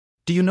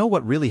Do you know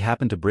what really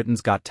happened to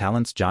Britain's Got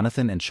Talent's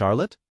Jonathan and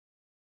Charlotte?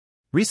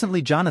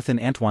 Recently, Jonathan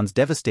Antoine's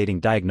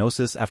devastating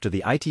diagnosis after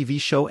the ITV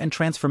show and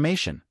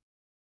transformation.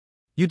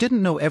 You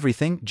didn't know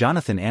everything.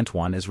 Jonathan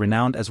Antoine is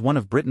renowned as one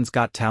of Britain's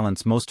Got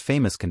Talent's most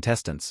famous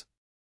contestants.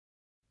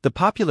 The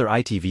popular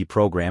ITV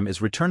program is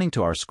returning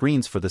to our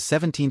screens for the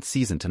 17th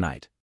season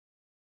tonight.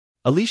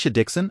 Alesha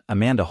Dixon,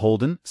 Amanda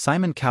Holden,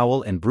 Simon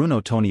Cowell and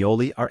Bruno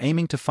Tonioli are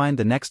aiming to find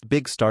the next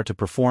big star to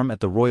perform at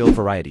the Royal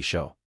Variety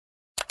Show.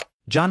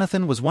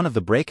 Jonathan was one of the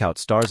breakout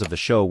stars of the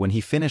show when he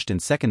finished in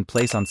second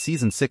place on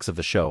season 6 of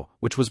the show,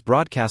 which was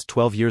broadcast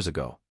 12 years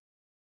ago.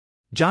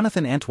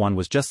 Jonathan Antoine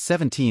was just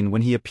 17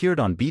 when he appeared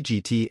on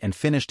BGT and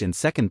finished in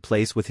second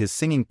place with his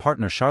singing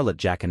partner Charlotte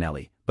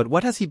Jaconelli, but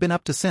what has he been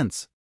up to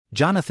since?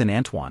 Jonathan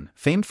Antoine,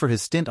 famed for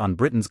his stint on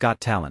Britain's Got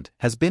Talent,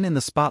 has been in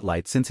the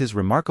spotlight since his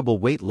remarkable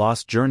weight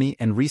loss journey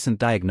and recent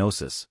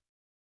diagnosis.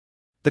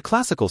 The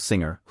classical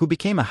singer, who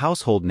became a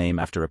household name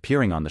after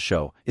appearing on the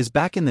show, is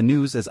back in the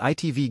news as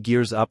ITV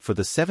gears up for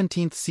the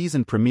 17th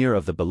season premiere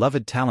of the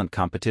beloved talent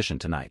competition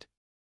tonight.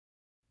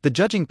 The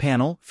judging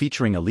panel,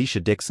 featuring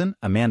Alesha Dixon,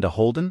 Amanda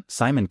Holden,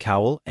 Simon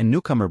Cowell, and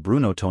newcomer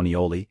Bruno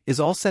Tonioli, is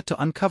all set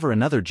to uncover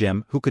another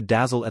gem who could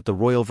dazzle at the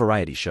Royal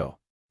Variety Show.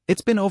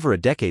 It's been over a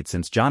decade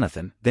since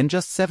Jonathan, then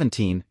just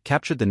 17,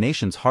 captured the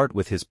nation's heart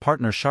with his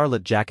partner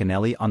Charlotte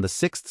Jaconelli on the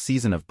 6th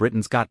season of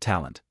Britain's Got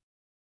Talent.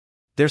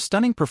 Their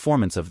stunning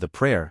performance of The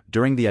Prayer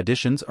during the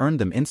auditions earned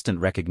them instant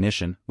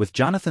recognition, with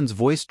Jonathan's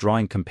voice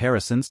drawing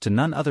comparisons to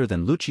none other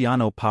than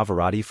Luciano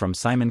Pavarotti from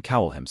Simon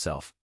Cowell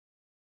himself.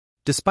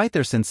 Despite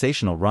their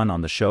sensational run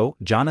on the show,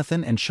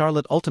 Jonathan and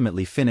Charlotte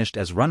ultimately finished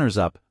as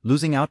runners-up,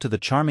 losing out to the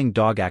charming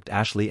dog act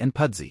Ashley and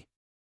Pudsey.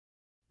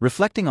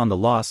 Reflecting on the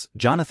loss,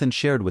 Jonathan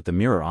shared with the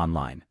Mirror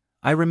Online,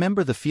 "I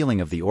remember the feeling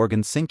of the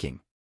organ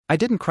sinking. I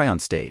didn't cry on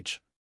stage."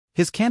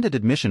 His candid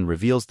admission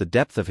reveals the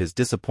depth of his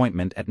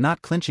disappointment at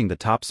not clinching the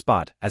top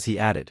spot, as he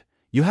added,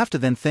 "You have to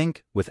then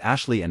think, with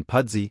Ashley and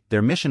Pudsey,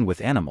 their mission with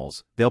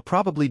animals, they'll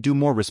probably do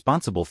more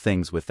responsible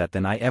things with that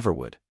than I ever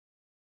would.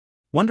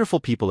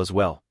 Wonderful people as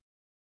well.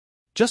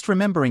 Just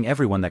remembering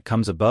everyone that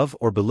comes above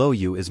or below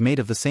you is made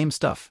of the same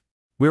stuff.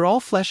 We're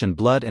all flesh and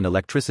blood and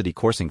electricity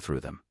coursing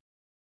through them.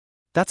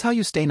 That's how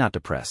you stay not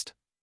depressed."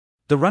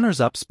 The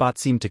runners-up spot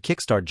seemed to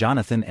kickstart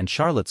Jonathan and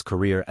Charlotte's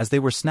career as they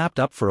were snapped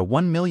up for a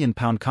 £1 million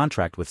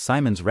contract with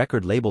Simon's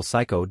record label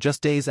Psycho just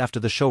days after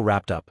the show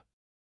wrapped up.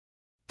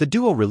 The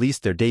duo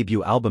released their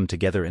debut album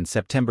together in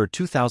September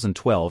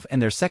 2012 and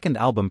their second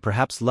album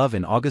Perhaps Love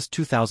in August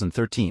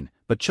 2013,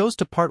 but chose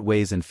to part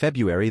ways in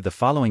February the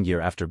following year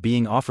after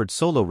being offered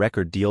solo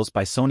record deals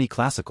by Sony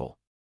Classical.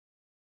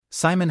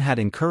 Simon had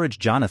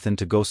encouraged Jonathan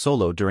to go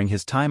solo during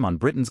his time on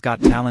Britain's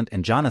Got Talent,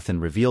 and Jonathan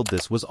revealed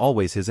this was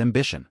always his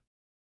ambition.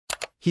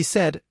 He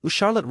said,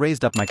 "Charlotte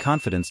raised up my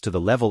confidence to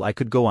the level I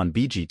could go on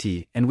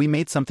BGT, and we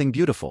made something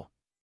beautiful.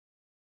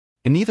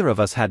 And neither of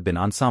us had been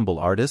ensemble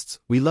artists,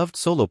 we loved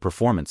solo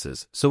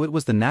performances, so it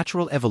was the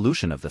natural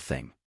evolution of the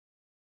thing.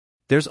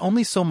 There's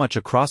only so much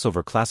a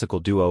crossover classical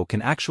duo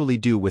can actually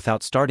do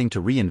without starting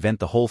to reinvent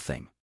the whole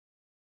thing.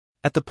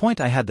 At the point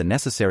I had the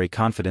necessary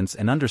confidence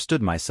and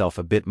understood myself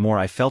a bit more,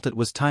 I felt it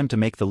was time to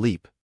make the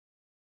leap."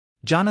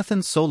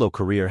 Jonathan's solo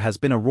career has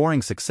been a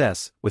roaring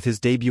success, with his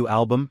debut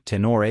album,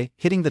 Tenore,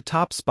 hitting the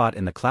top spot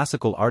in the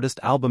Classical Artist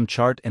Album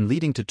chart and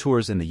leading to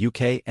tours in the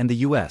UK and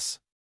the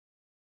US.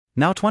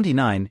 Now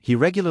 29, he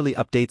regularly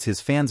updates his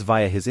fans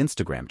via his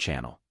Instagram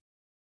channel.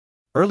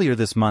 Earlier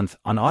this month,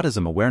 on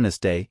Autism Awareness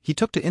Day, he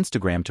took to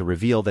Instagram to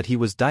reveal that he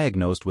was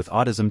diagnosed with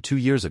autism 2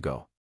 years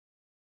ago.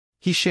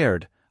 He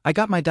shared, "I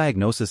got my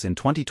diagnosis in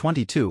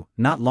 2022,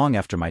 not long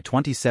after my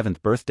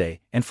 27th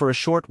birthday, and for a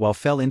short while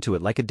fell into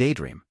it like a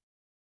daydream.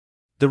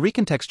 The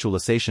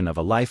recontextualization of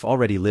a life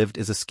already lived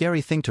is a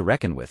scary thing to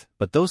reckon with,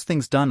 but those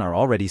things done are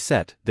already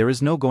set, there is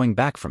no going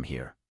back from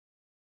here.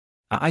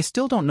 I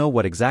still don't know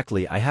what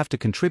exactly I have to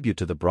contribute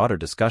to the broader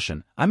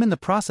discussion. I'm in the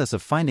process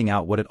of finding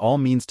out what it all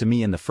means to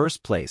me in the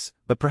first place,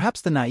 but perhaps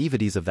the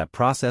naiveties of that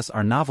process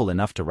are novel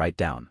enough to write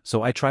down,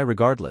 so I try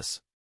regardless.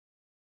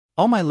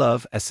 All my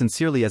love, as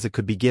sincerely as it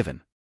could be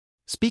given."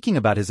 Speaking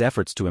about his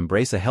efforts to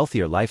embrace a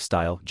healthier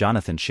lifestyle,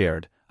 Jonathan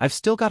shared, "I've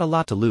still got a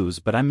lot to lose,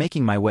 but I'm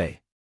making my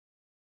way.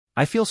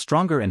 I feel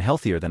stronger and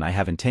healthier than I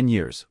have in 10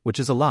 years, which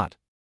is a lot.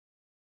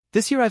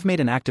 This year I've made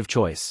an active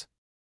choice.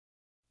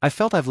 I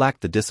felt I've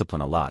lacked the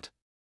discipline a lot.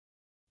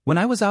 When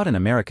I was out in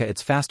America,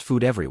 it's fast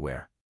food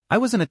everywhere. I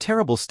was in a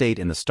terrible state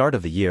in the start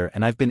of the year,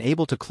 and I've been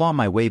able to claw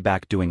my way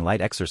back doing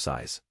light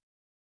exercise.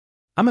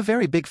 I'm a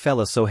very big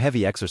fella, so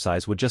heavy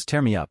exercise would just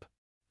tear me up.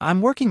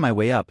 I'm working my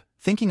way up,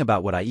 thinking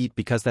about what I eat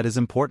because that is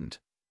important."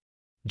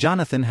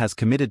 Jonathan has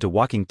committed to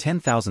walking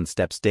 10,000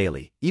 steps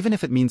daily, even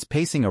if it means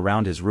pacing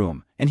around his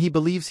room, and he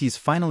believes he's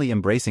finally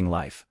embracing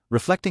life.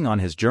 Reflecting on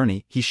his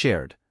journey, he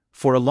shared,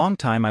 "For a long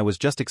time I was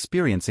just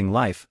experiencing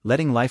life,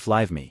 letting life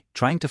live me,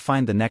 trying to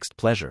find the next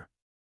pleasure.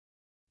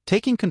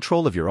 Taking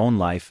control of your own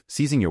life,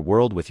 seizing your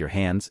world with your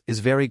hands, is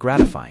very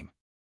gratifying."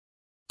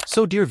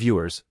 So dear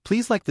viewers,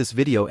 please like this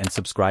video and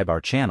subscribe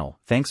our channel.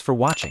 Thanks for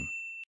watching.